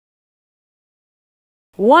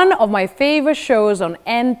One of my favorite shows on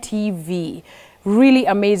NTV. Really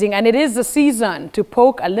amazing, and it is the season to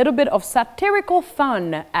poke a little bit of satirical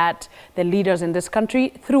fun at the leaders in this country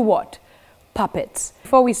through what? Puppets.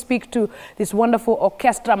 Before we speak to this wonderful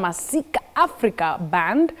Orchestra Masika Africa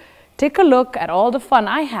band, take a look at all the fun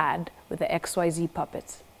I had with the XYZ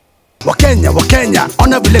puppets. Wakenya,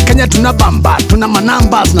 ona vile Kenya tunabamba, tuna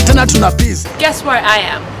manambas na tena tuna peace. Guess where I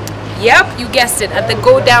am? Yep, you guessed it, at the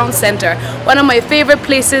GoDown Centre, one of my favorite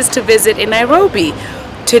places to visit in Nairobi.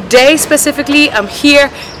 Today specifically, I'm here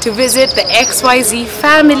to visit the XYZ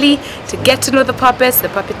family, to get to know the puppets, the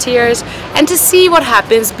puppeteers, and to see what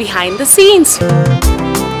happens behind the scenes.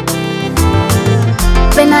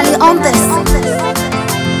 Finally on this.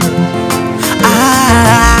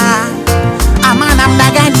 Amana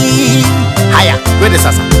mnagani. Haya, twende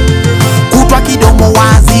sasa. Kutwa kidomo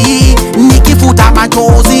wazi, nikifuta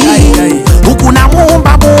machozi. Huku na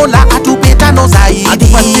muomba Mola atupe tano zaidi.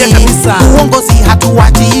 Atupatie kabisa. Uongozi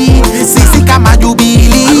hatuwachi, sisi kama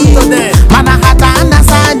Jubilee. Mana hata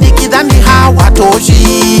anasa nikidhani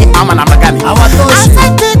hawatoshi. Ama namna gani? Hawatoshi.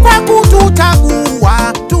 Asante kwa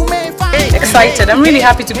kutuchagua. Excited. I'm really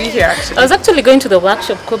happy to be here actually. I was actually going to the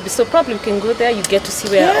workshop, Kobi, so probably you can go there, you get to see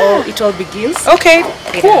where it all begins. Okay,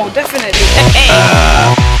 cool, definitely.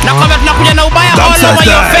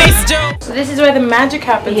 So this is where the magic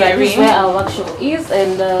happens, Yeah, Irene. this is where our workshop is,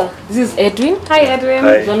 and this is Edwin. Hi Edwin.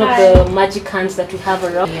 He's one of the magic hands that we have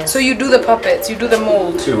around. So you do the puppets, you do the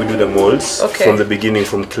mold. So we do the molds Okay. from the beginning,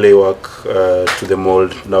 from clay work to the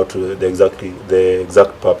mold, now to the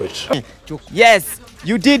exact puppet. Yes,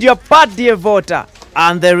 you did your part, dear voter,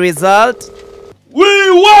 and the result? We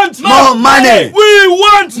want more money. We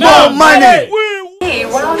want more money. Hey,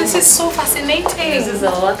 wow, this is so fascinating. This is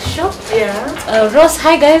our workshop. Yeah. Ross,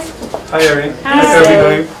 hi guys. Hi Erin. Hi. How are you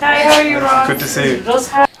doing? Hi, how are you, Ross? Good to see you. Ross,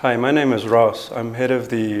 hi. Hi, my name is Ross. I'm head of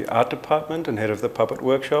the art department and head of the puppet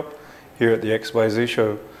workshop here at the XYZ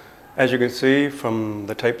Show. As you can see from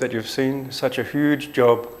the tape that you've seen, such a huge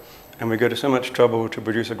job, and we go to so much trouble to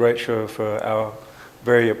produce a great show for our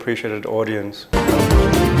very appreciated audience.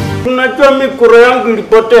 Unajua mikuro yangu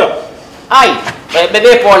ilipotea. Ai,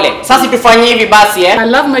 bebe pole. Sasa tufanye hivi basi I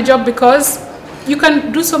love my job because you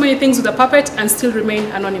can do so many things with a puppet and still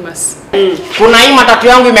remain anonymous. Kuna hii matatu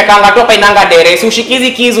yangu imekanga toka inanga dere. Si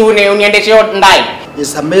ushikizi kizu uniendeshe ndai.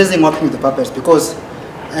 It's amazing working with the puppets because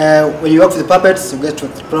when you work with the puppets, you get to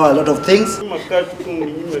explore a lot of things.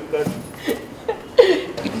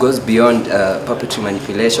 It goes beyond puppetry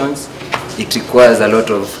manipulations. It requires a lot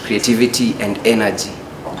of creativity and energy.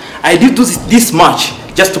 I did do this much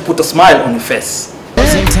just to put a smile on your face. I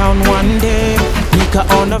was in town one day, nika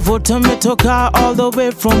on a voter metoka all the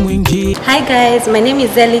way from Wingi. Hi guys, my name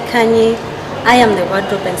is Ellie Kanye. I am the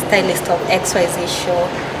wardrobe and stylist of XYZ Show.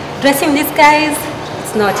 Dressing these guys,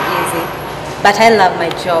 it's not easy, but I love my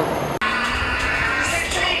job.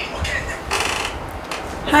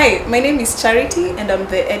 Hi, my name is Charity and I'm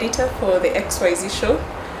the editor for the XYZ Show.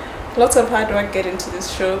 Lots of hard work getting to this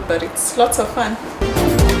show, but it's lots of fun.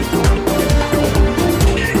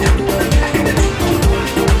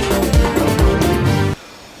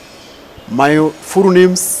 My full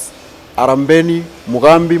names are Arambeni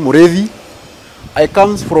Mugambi Murevi. I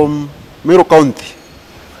come from Meru County.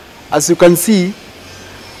 As you can see,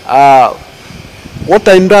 what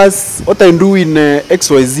I do in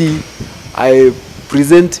XYZ, I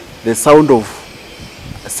present the sound of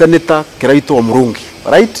Senator Kiraito Omurungi,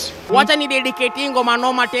 right? Wacha ni dedicate ngoma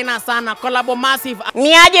noma tena sana, collabo massive.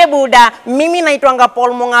 Niaje buda, mimi naitwanga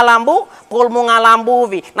Paul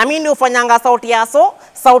Mungalambuvi. Na mimi ufanyanga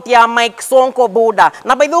sauti ya Mike Sonko buda.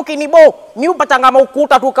 Na by the way ukinibo, mimi upatanga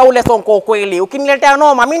ukuta tu kaule Sonko kweli. Ukiniletea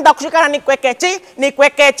noma, mimi ndakushikana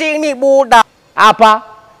nikweke chini buda. Hapa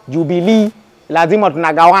Jubilee lazima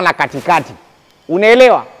tunagawana katikati.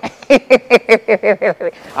 Unaelewa?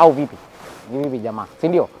 Au vipi? Vipi jamaa? Si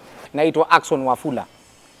ndio? Naitwa Axon Wafula.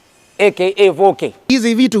 AKA Voke.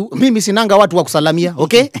 Hizi vitu mimi sinanga watu wa kusalamia,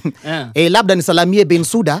 okay? Labda nisalamie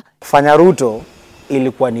Bensuda. Fanya Ruto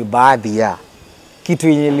ilikuwa ni baadhi ya kitu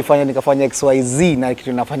yenye nilifanya nikafanya XYZ, na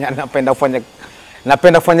kitu napenda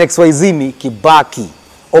kufanya XYZ ni Kibaki.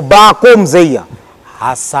 Obako mzeia.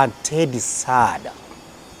 Asanteni sana.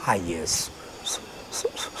 Yes.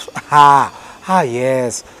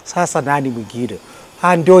 Yes. Sasa nani mwingine?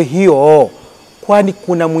 Ndio hiyo. Kwani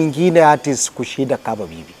kuna mwingine artist kushinda kama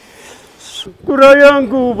bibi? Kura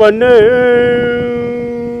yangu bane,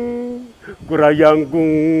 kura yangu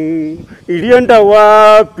ilienda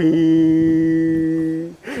wapi?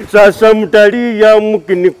 Sasa mtalia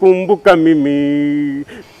mkinikumbuka mimi.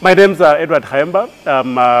 My name is Edward Haemba.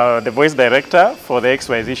 I'm the voice director for the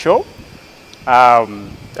XYZ Show.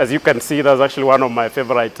 As you can see, that's actually one of my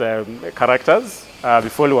favorite characters,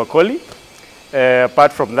 Bifoli Wakoli.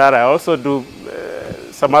 Apart from that, I also do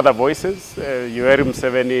some other voices, Yoweri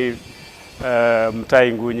Museveni,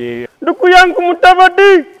 Mtai Ngunyi. Ndugu yangu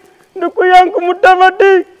Mutavati, ndugu yangu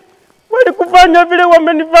Mutavati, walikufanya vile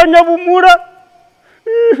wamenifanya Bumura.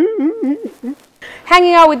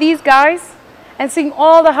 Hanging out with these guys and seeing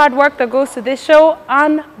all the hard work that goes to this show,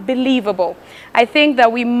 unbelievable. I think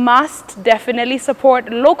that we must definitely support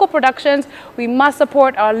local productions, we must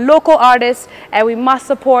support our local artists, and we must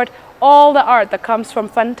support all the art that comes from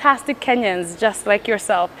fantastic Kenyans just like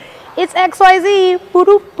yourself. It's XYZ.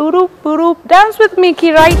 Boop, boop, boop, boop. Dance with me,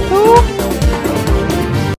 Kiraitu.